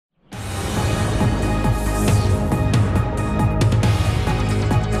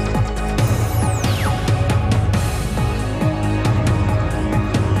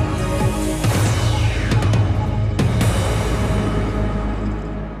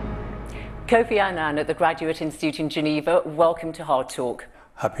Kofi Annan at the Graduate Institute in Geneva, welcome to Hard Talk.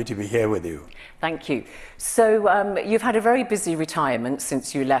 Happy to be here with you. Thank you. So you've had a very busy retirement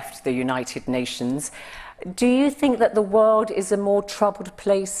since you left the United Nations. Do you think that the world is a more troubled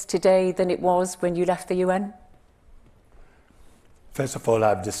place today than it was when you left the UN? First of all,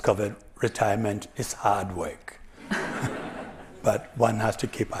 I've discovered retirement is hard work, but one has to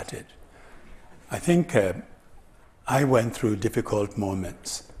keep at it. I think I went through difficult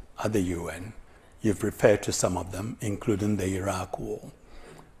moments at the UN. You've referred to some of them, including the Iraq War.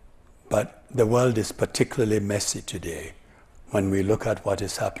 But the world is particularly messy today when we look at what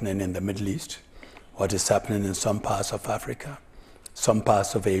is happening in the Middle East, what is happening in some parts of Africa, some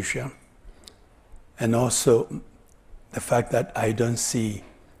parts of Asia, and also the fact that I don't see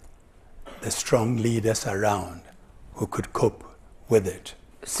the strong leaders around who could cope with it.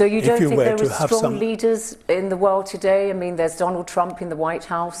 So you don't think there are strong leaders in the world today? I mean, there's Donald Trump in the White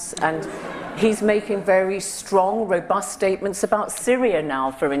House, and he's making very strong, robust statements about Syria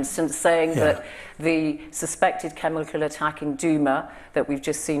now, for instance, saying that the suspected chemical attack in Douma that we've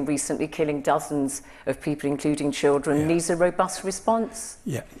just seen recently, killing dozens of people, including children, needs a robust response.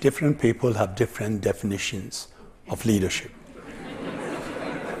 Yeah, different people have different definitions of leadership.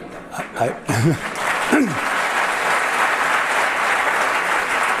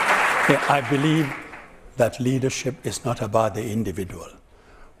 I believe that leadership is not about the individual.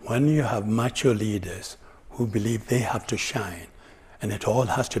 When you have macho leaders who believe they have to shine and it all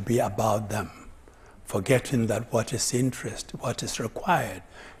has to be about them, forgetting that what is required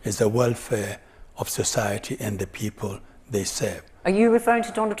is the welfare of society and the people they serve. Are you referring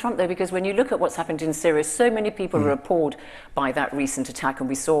to Donald Trump, though? Because when you look at what's happened in Syria, so many people are appalled by that recent attack, and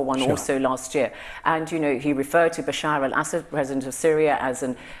we saw one also last year. And, you know, he referred to Bashar al-Assad, president of Syria, as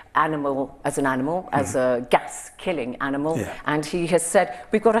a gas-killing animal. And he has said,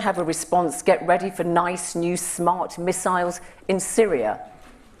 we've got to have a response, get ready for nice, new, smart missiles in Syria.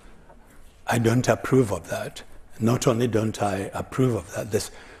 I don't approve of that. Not only don't I approve of that,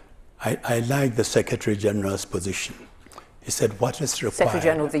 I like the Secretary General's position. He said, what is required... Secretary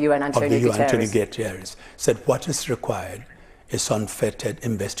General of the UN, Antonio Guterres. Said, what is required is unfettered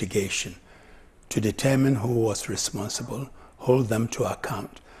investigation to determine who was responsible, hold them to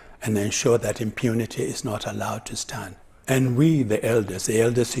account, and ensure that impunity is not allowed to stand. And we, the elders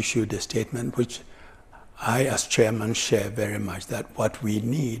issued a statement which I, as chairman, share very much, that what we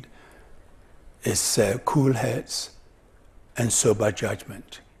need is cool heads and sober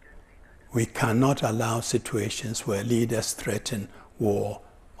judgment. We cannot allow situations where leaders threaten war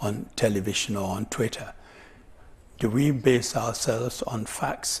on television or on Twitter. Do we base ourselves on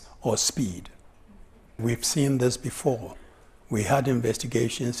facts or speed? We've seen this before. We had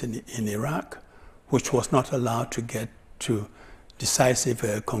investigations in Iraq, which was not allowed to get to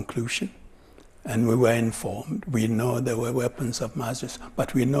decisive conclusion. And we were informed. We know there were weapons of mass destruction,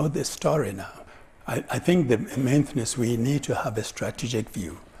 but we know this story now. I think the main thing is we need to have a strategic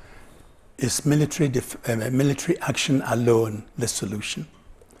view. Is military action alone the solution?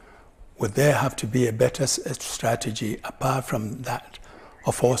 Would there have to be a better strategy apart from that,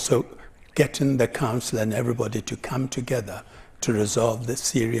 of also getting the Council and everybody to come together to resolve the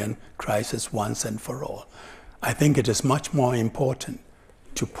Syrian crisis once and for all? I think it is much more important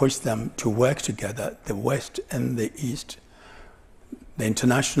to push them to work together, the West and the East, the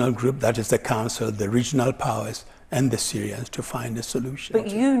international group, that is the Council, the regional powers, and the Syrians, to find a solution.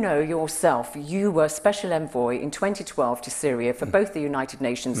 But you know yourself, you were Special Envoy in 2012 to Syria for both the United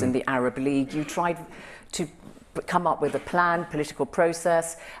Nations and the Arab League. You tried to come up with a plan, political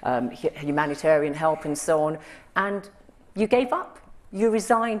process, humanitarian help and so on, and you gave up. You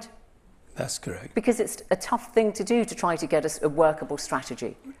resigned. That's correct. Because it's a tough thing to do, to try to get a workable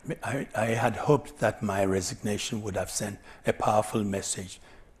strategy. I had hoped that my resignation would have sent a powerful message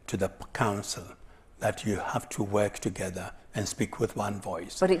to the Council that you have to work together and speak with one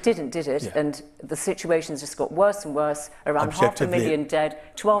voice. But it didn't, did it? Yeah. And the situation's just got worse and worse. Around 500,000 dead,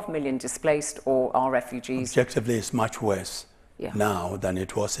 12 million displaced or are refugees. Objectively, it's much worse now than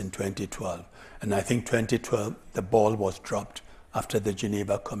it was in 2012. And I think 2012, the ball was dropped after the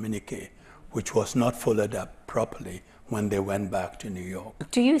Geneva communique, which was not followed up properly when they went back to New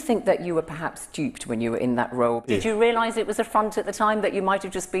York. Do you think that you were perhaps duped when you were in that role? Did you realise it was a front at the time, that you might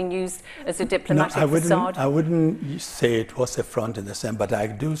have just been used as a diplomatic facade? I wouldn't say it was a front in the sense, but I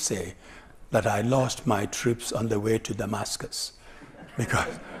do say that I lost my troops on the way to Damascus,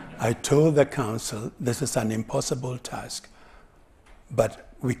 because I told the Council this is an impossible task, but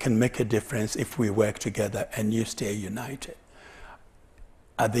we can make a difference if we work together and you stay united.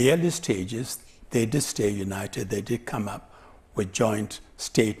 At the early stages, they did stay united, they did come up with joint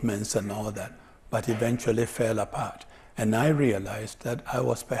statements and all that, but eventually fell apart. And I realized that I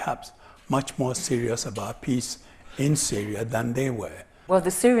was perhaps much more serious about peace in Syria than they were. Well,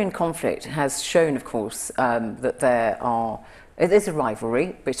 the Syrian conflict has shown, of course, that there's a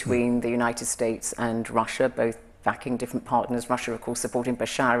rivalry between the United States and Russia, both backing different partners, Russia, of course, supporting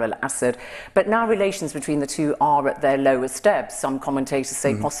Bashar al-Assad. But now relations between the two are at their lowest ebb. Some commentators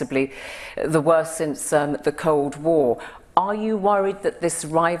say possibly the worst since the Cold War. Are you worried that this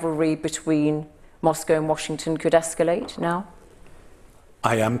rivalry between Moscow and Washington could escalate now?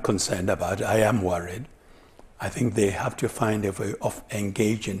 I am concerned about it. I am worried. I think they have to find a way of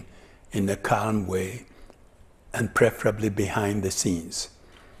engaging in a calm way and preferably behind the scenes.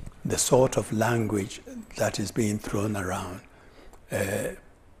 The sort of language that is being thrown around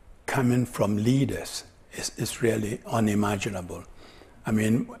coming from leaders is really unimaginable. I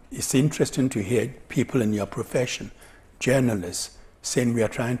mean, it's interesting to hear people in your profession, journalists, saying we are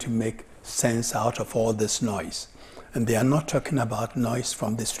trying to make sense out of all this noise. And they are not talking about noise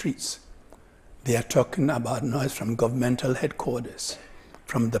from the streets. They are talking about noise from governmental headquarters,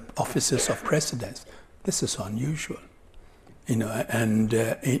 from the offices of presidents. This is unusual, you know, and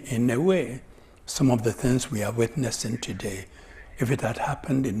in a way, some of the things we are witnessing today, if it had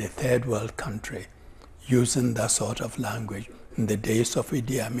happened in a third world country, using that sort of language in the days of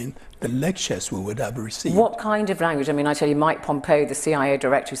Idi Amin, the lectures we would have received. What kind of language? I mean, I tell you, Mike Pompeo, the CIA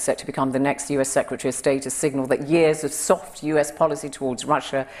director who's set to become the next US Secretary of State, has signaled that years of soft US policy towards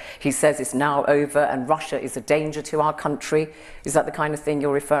Russia, he says, is now over and Russia is a danger to our country. Is that the kind of thing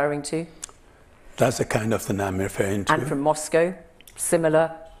you're referring to? That's the kind of thing I'm referring to. And from Moscow,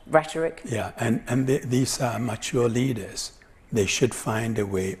 similar rhetoric? Yeah, and these are mature leaders. They should find a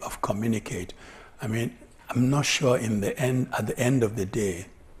way of communicate. I mean, I'm not sure at the end of the day,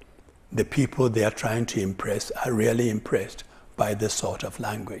 the people they are trying to impress are really impressed by this sort of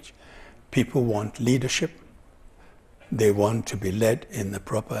language. People want leadership. They want to be led in the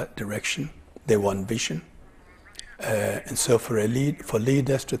proper direction. They want vision. And so for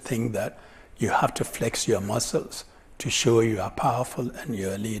leaders to think that you have to flex your muscles to show you are powerful and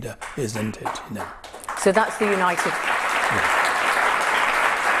you're a leader, isn't it? No. So that's the United... Yeah.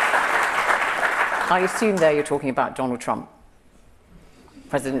 I assume there you're talking about Donald Trump,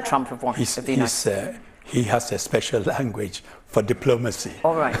 President Trump of Washington, of the United States. He has a special language for diplomacy.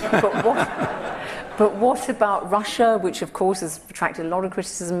 All right, but what about Russia, which of course has attracted a lot of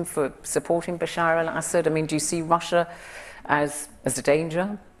criticism for supporting Bashar al-Assad? I mean, do you see Russia as a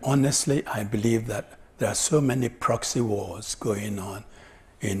danger? Honestly, I believe that there are so many proxy wars going on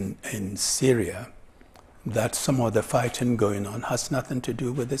in Syria that some of the fighting going on has nothing to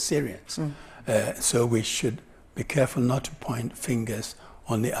do with the Syrians. So we should be careful not to point fingers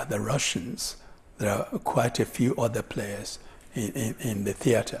on the other Russians. There are quite a few other players in the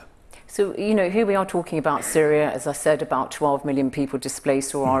theater. So, you know, here we are talking about Syria, as I said, about 12 million people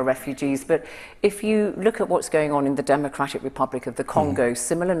displaced or are refugees. But if you look at what's going on in the Democratic Republic of the Congo,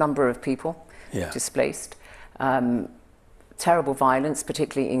 similar number of people displaced, terrible violence,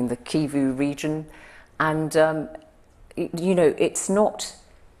 particularly in the Kivu region. And, you know, it's not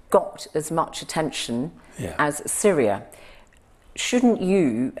got as much attention as Syria. Shouldn't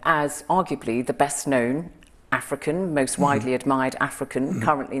you, as arguably the best known African, most widely admired African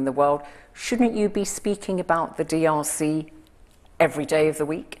currently in the world, shouldn't you be speaking about the DRC every day of the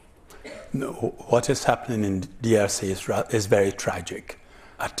week? No, what is happening in DRC is very tragic.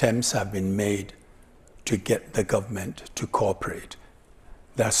 Attempts have been made to get the government to cooperate.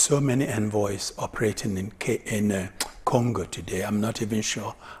 There are so many envoys operating in Congo today, I'm not even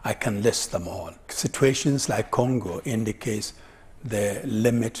sure I can list them all. Situations like Congo indicates the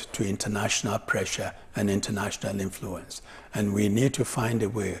limit to international pressure and international influence. And we need to find a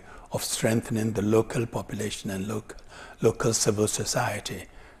way of strengthening the local population and local civil society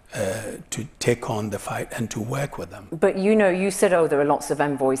to take on the fight and to work with them. But you know, you said, oh, there are lots of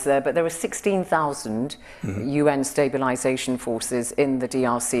envoys there, but there are 16,000 UN stabilization forces in the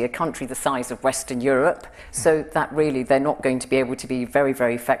DRC, a country the size of Western Europe. So that really, they're not going to be able to be very,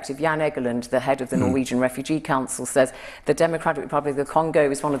 very effective. Jan Egeland, the head of the Norwegian Refugee Council, says the Democratic Republic of the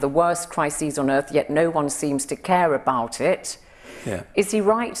Congo is one of the worst crises on earth, yet no one seems to care about it. Yeah. Is he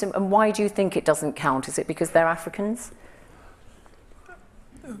right? And why do you think it doesn't count? Is it because they're Africans?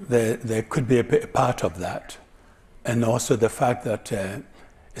 There could be a part of that, and also the fact that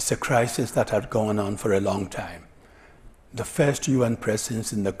it's a crisis that had gone on for a long time. The first UN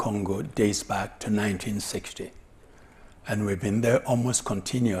presence in the Congo dates back to 1960, and we've been there almost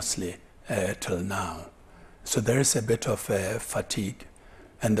continuously till now. So there is a bit of fatigue,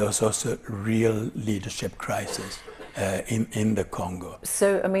 and there's also real leadership crisis. in the Congo.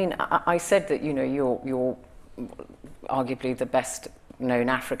 So, I mean, I said that, you know, you're arguably the best known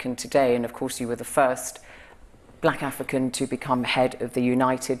African today, and of course you were the first Black African to become head of the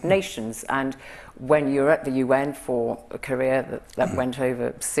United Nations. And when you're at the UN for a career that went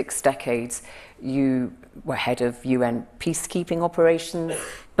over 6 decades, you were head of UN peacekeeping operations.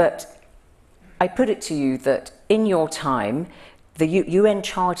 But I put it to you that in your time, the UN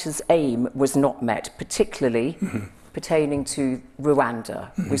Charter's aim was not met, particularly pertaining to Rwanda.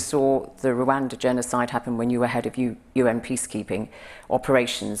 We saw the Rwanda genocide happen when you were head of UN peacekeeping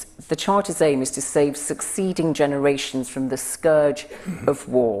operations. The Charter's aim is to save succeeding generations from the scourge of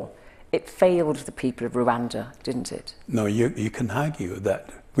war. It failed the people of Rwanda, didn't it? No, you can argue that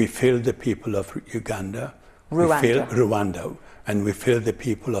we failed the people of Uganda, we failed Rwanda, and we failed the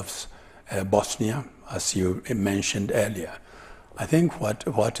people of Bosnia, as you mentioned earlier. I think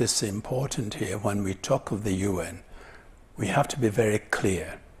what is important here when we talk of the UN, we have to be very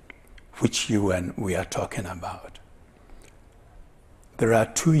clear which UN we are talking about. There are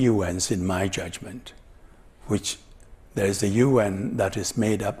 2 UNs in my judgment, which there is a UN that is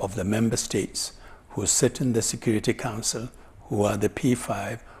made up of the member states who sit in the Security Council, who are the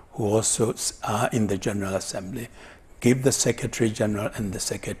P5, who also are in the General Assembly, give the Secretary General and the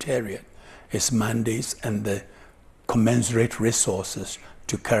Secretariat its mandates and the commensurate resources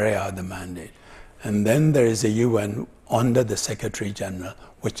to carry out the mandate. And then there is a UN under the Secretary General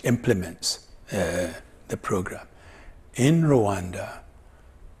which implements the program. In Rwanda,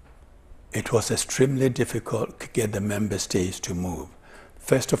 it was extremely difficult to get the member states to move.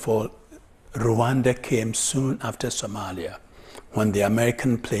 First of all, Rwanda came soon after Somalia, when the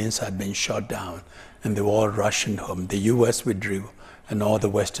American planes had been shot down and they were all rushing home. The US withdrew and all the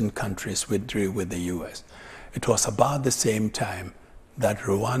Western countries withdrew with the US. It was about the same time that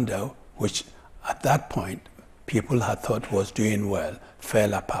Rwanda, which at that point people had thought was doing well,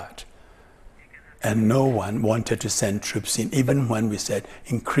 fell apart. And no one wanted to send troops in, even when we said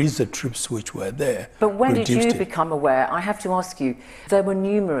increase the troops which were there. But when did you become aware? I have to ask you, there were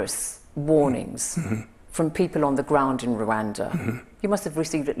numerous warnings from people on the ground in Rwanda. You must have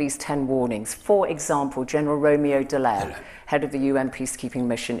received at least 10 warnings. For example, General Romeo Dallaire, head of the UN peacekeeping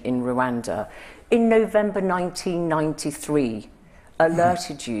mission in Rwanda, in November 1993,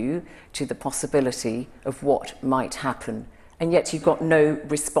 alerted you to the possibility of what might happen, and yet you got no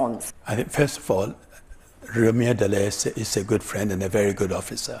response. I think, first of all, Romeo Dallaire is a good friend and a very good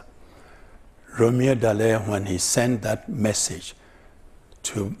officer. Romeo Dallaire, when he sent that message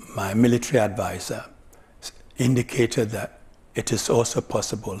to my military advisor, indicated that it is also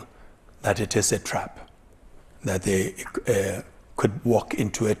possible that it is a trap, that they could walk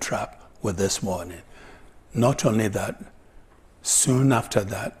into a trap with this warning. Not only that, soon after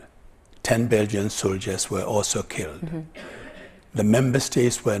that, 10 Belgian soldiers were also killed. The member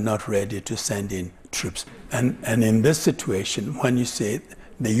states were not ready to send in troops. And in this situation, when you say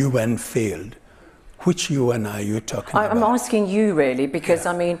the UN failed, which UN are you talking about? I'm asking you really, because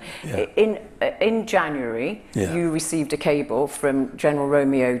I mean, in January, you received a cable from General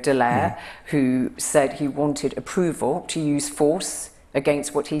Romeo Dallaire, who said he wanted approval to use force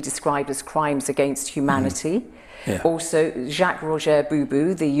against what he described as crimes against humanity. Also, Jacques Roger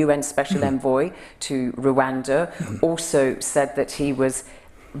Boubou, the UN Special Envoy to Rwanda, also said that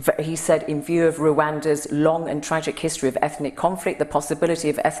he said, in view of Rwanda's long and tragic history of ethnic conflict, the possibility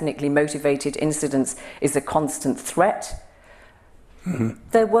of ethnically motivated incidents is a constant threat.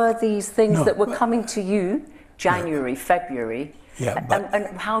 There were these things that were coming to you, January, February.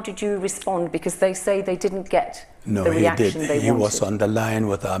 And how did you respond? Because they say they didn't get the reaction they wanted. He was on the line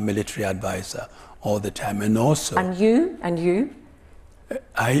with our military advisor all the time, and also. And you?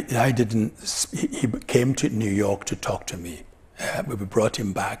 I didn't. He came to New York to talk to me. We brought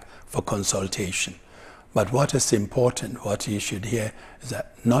him back for consultation. But what is important, what you should hear, is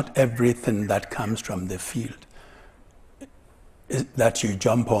that not everything that comes from the field is that you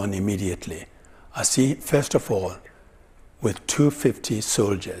jump on immediately. I see, first of all, with 250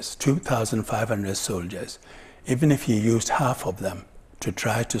 soldiers, 2,500 soldiers, even if you used half of them to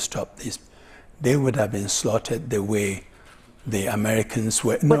try to stop this, they would have been slaughtered the way the Americans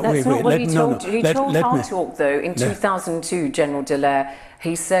were. But that's not what he told HARDtalk, though, in 2002, General Dallaire.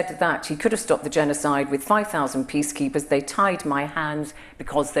 He said that he could have stopped the genocide with 5,000 peacekeepers. They tied my hands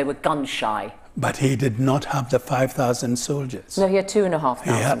because they were gun shy. But he did not have the 5,000 soldiers. No, he had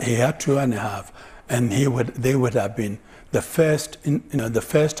 2,500. He had 2,500, and they would have been the first, the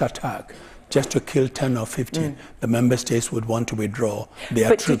first attack. Just to kill 10 or 15, the member states would want to withdraw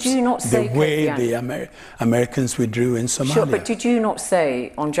their troops did you not say, the way the Americans withdrew in Somalia. Sure, but did you not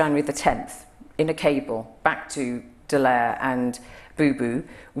say on January the 10th in a cable back to Dallaire and Boo-Boo,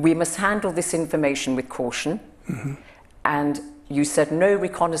 we must handle this information with caution. And you said no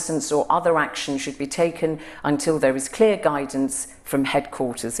reconnaissance or other action should be taken until there is clear guidance from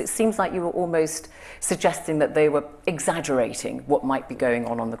headquarters. It seems like you were almost suggesting that they were exaggerating what might be going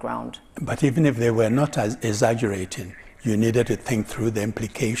on the ground. But even if they were not exaggerating, you needed to think through the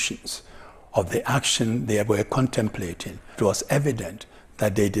implications of the action they were contemplating. It was evident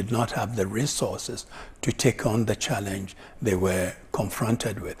that they did not have the resources to take on the challenge they were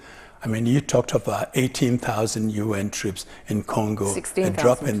confronted with. I mean, you talked about 18,000 UN troops in Congo, 16,000, a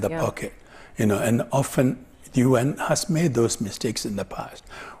drop in the pocket, you know, and often the UN has made those mistakes in the past.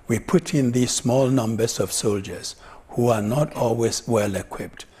 We put in these small numbers of soldiers who are not always well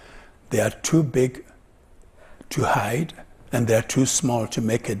equipped. They are too big to hide, and they're too small to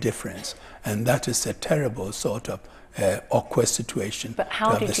make a difference. And that is a terrible sort of awkward situation. But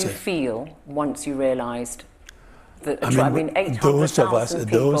how did you feel once you realized that, 800,000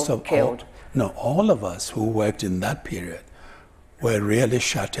 people killed? All of us who worked in that period were really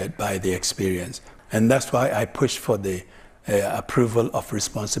shattered by the experience. And that's why I pushed for the approval of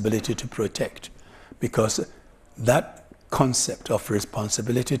responsibility to protect. Because that concept of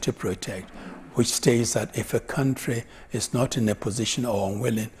responsibility to protect, which states that if a country is not in a position or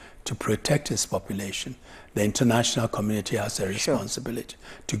unwilling to protect its population, the international community has a responsibility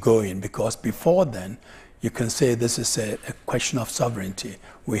to go in, because before then, you can say this is a question of sovereignty.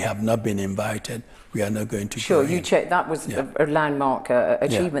 We have not been invited. We are not going to go in. You checked. That was a landmark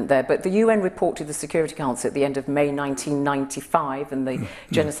achievement there. But the UN report to the Security Council at the end of May 1995, and the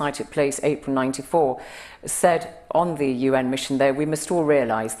genocide took place April 94, said on the UN mission there, we must all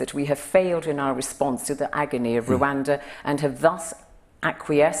realise that we have failed in our response to the agony of Rwanda and have thus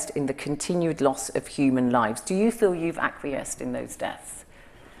acquiesced in the continued loss of human lives. Do you feel you've acquiesced in those deaths?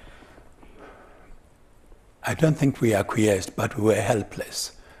 I don't think we acquiesced, but we were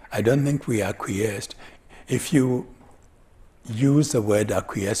helpless. I don't think we acquiesced. If you use the word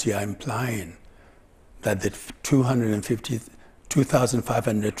acquiesce, you are implying that the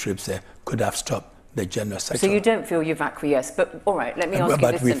 2,500 troops there could have stopped the genocide. So you don't feel you've acquiesced, but all right, let me ask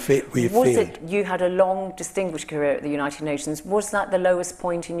you this. You had a long, distinguished career at the United Nations. Was that the lowest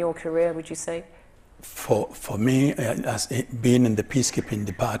point in your career, would you say? For me, as being in the peacekeeping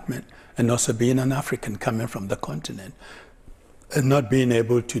department, and also being an African coming from the continent, and not being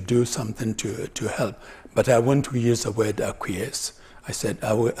able to do something to help. But I want to use the word acquiesce. I said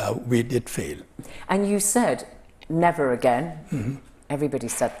we did fail. And you said never again. Everybody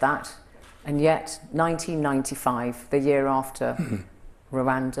said that. And yet, 1995, the year after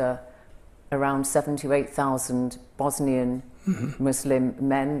Rwanda, around 7,000 to 8,000 Bosnian Muslim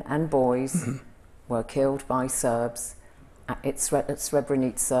men and boys were killed by Serbs at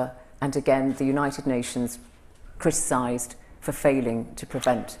Srebrenica. And again, the United Nations criticised for failing to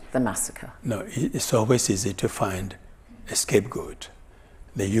prevent the massacre. No, it's always easy to find a scapegoat.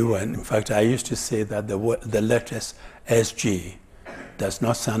 The UN, in fact, I used to say that the letters SG does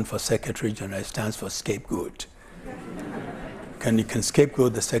not stand for Secretary General, it stands for scapegoat. You can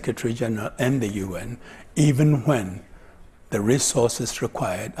scapegoat the Secretary General and the UN, even when the resources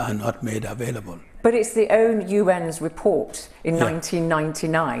required are not made available. But it's the own UN's report in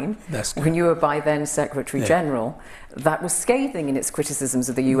 1999, when you were by then Secretary General, that was scathing in its criticisms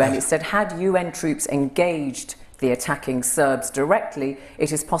of the UN. It said, had UN troops engaged the attacking Serbs directly,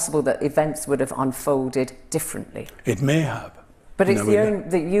 it is possible that events would have unfolded differently. It may have. But it's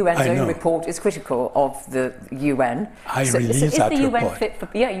the UN's own report is critical of the UN. I released that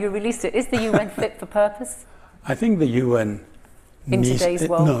report. You released it. Is the UN fit for purpose? I think the UN today's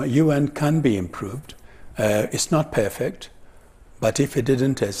world? No, UN can be improved. It's not perfect, but if it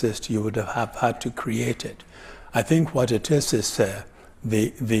didn't exist, you would have had to create it. I think what it is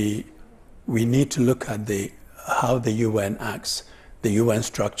we need to look at how the UN acts, the UN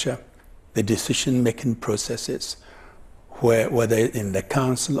structure, the decision-making processes, whether in the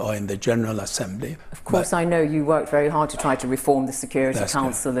Council or in the General Assembly. Of course, I know you worked very hard to try to reform the Security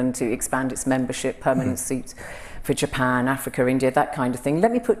Council and to expand its membership, permanent seats for Japan, Africa, India, that kind of thing.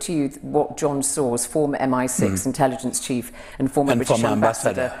 Let me put to you what John Soares, former MI6 intelligence chief and former British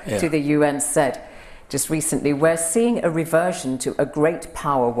ambassador to the UN, said just recently. We're seeing a reversion to a great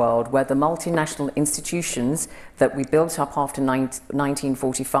power world where the multinational institutions that we built up after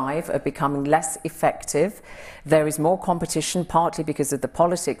 1945 are becoming less effective. There is more competition, partly because of the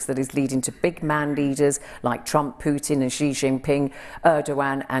politics that is leading to big man leaders like Trump, Putin and Xi Jinping,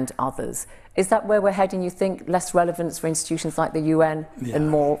 Erdogan and others. Is that where we're heading, you think? Less relevance for institutions like the UN and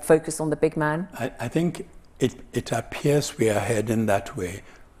more focus on the big man? I think it appears we are heading that way,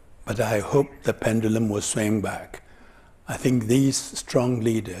 but I hope the pendulum will swing back I think these strong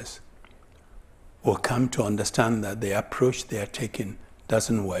leaders will come to understand that the approach they are taking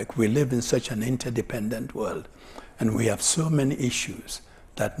doesn't work. We live in such an interdependent world, and we have so many issues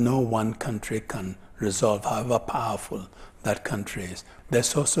that no one country can resolve, however powerful that country is.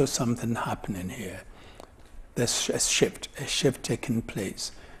 There's also something happening here. There's a shift taking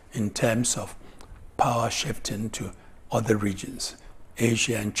place in terms of power shifting to other regions,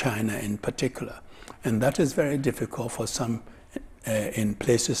 Asia and China in particular. And that is very difficult for some in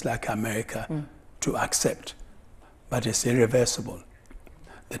places like America to accept. But it's irreversible.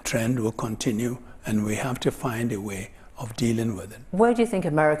 The trend will continue, and we have to find a way of dealing with it. Where do you think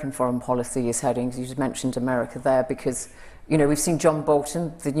American foreign policy is heading? You just mentioned America there, because, you know, we've seen John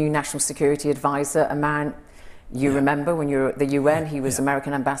Bolton, the new national security advisor, a man you remember when you were at the UN, he was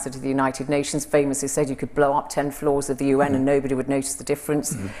American ambassador to the United Nations, famously said you could blow up 10 floors of the UN and nobody would notice the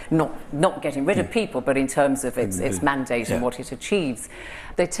difference. Not getting rid of people, but in terms of its mandate and what it achieves.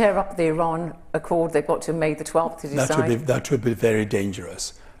 They tear up the Iran Accord, they've got to May the 12th to decide. That would be very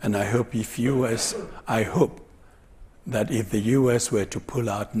dangerous. And I hope that if the US were to pull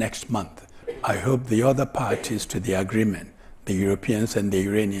out next month, I hope the other parties to the agreement, the Europeans and the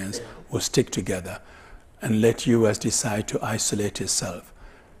Iranians, will stick together and let US decide to isolate itself.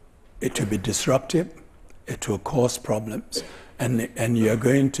 It will be disruptive, it will cause problems, and you're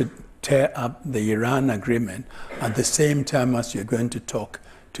going to tear up the Iran agreement at the same time as you're going to talk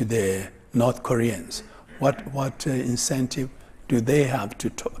to the North Koreans. What incentive do they have to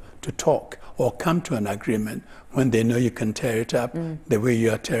talk or come to an agreement when they know you can tear it up the way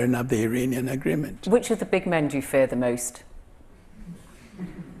you are tearing up the Iranian agreement? Which of the big men do you fear the most?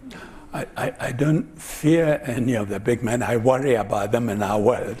 I don't fear any of the big men. I worry about them in our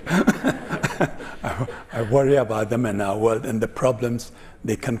world. I worry about them in our world and the problems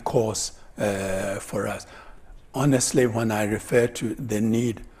they can cause for us. Honestly, when I refer to the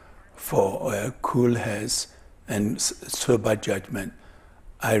need for cool heads and sober judgment,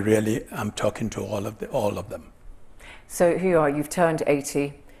 I really am talking to all of them. So here you are, you've turned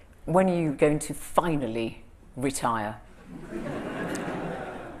 80. When are you going to finally retire?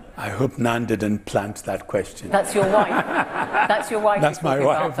 I hope Nan didn't plant that question. That's your wife. That's your wife. That's my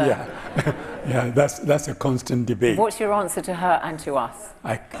wife, yeah. Yeah, that's a constant debate. What's your answer to her and to us?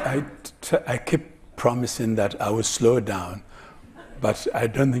 I keep promising that I will slow down, but I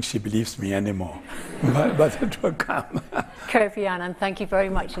don't think she believes me anymore. but it will come. Kofi Annan, thank you very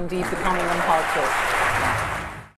much indeed for coming on HARDtalk.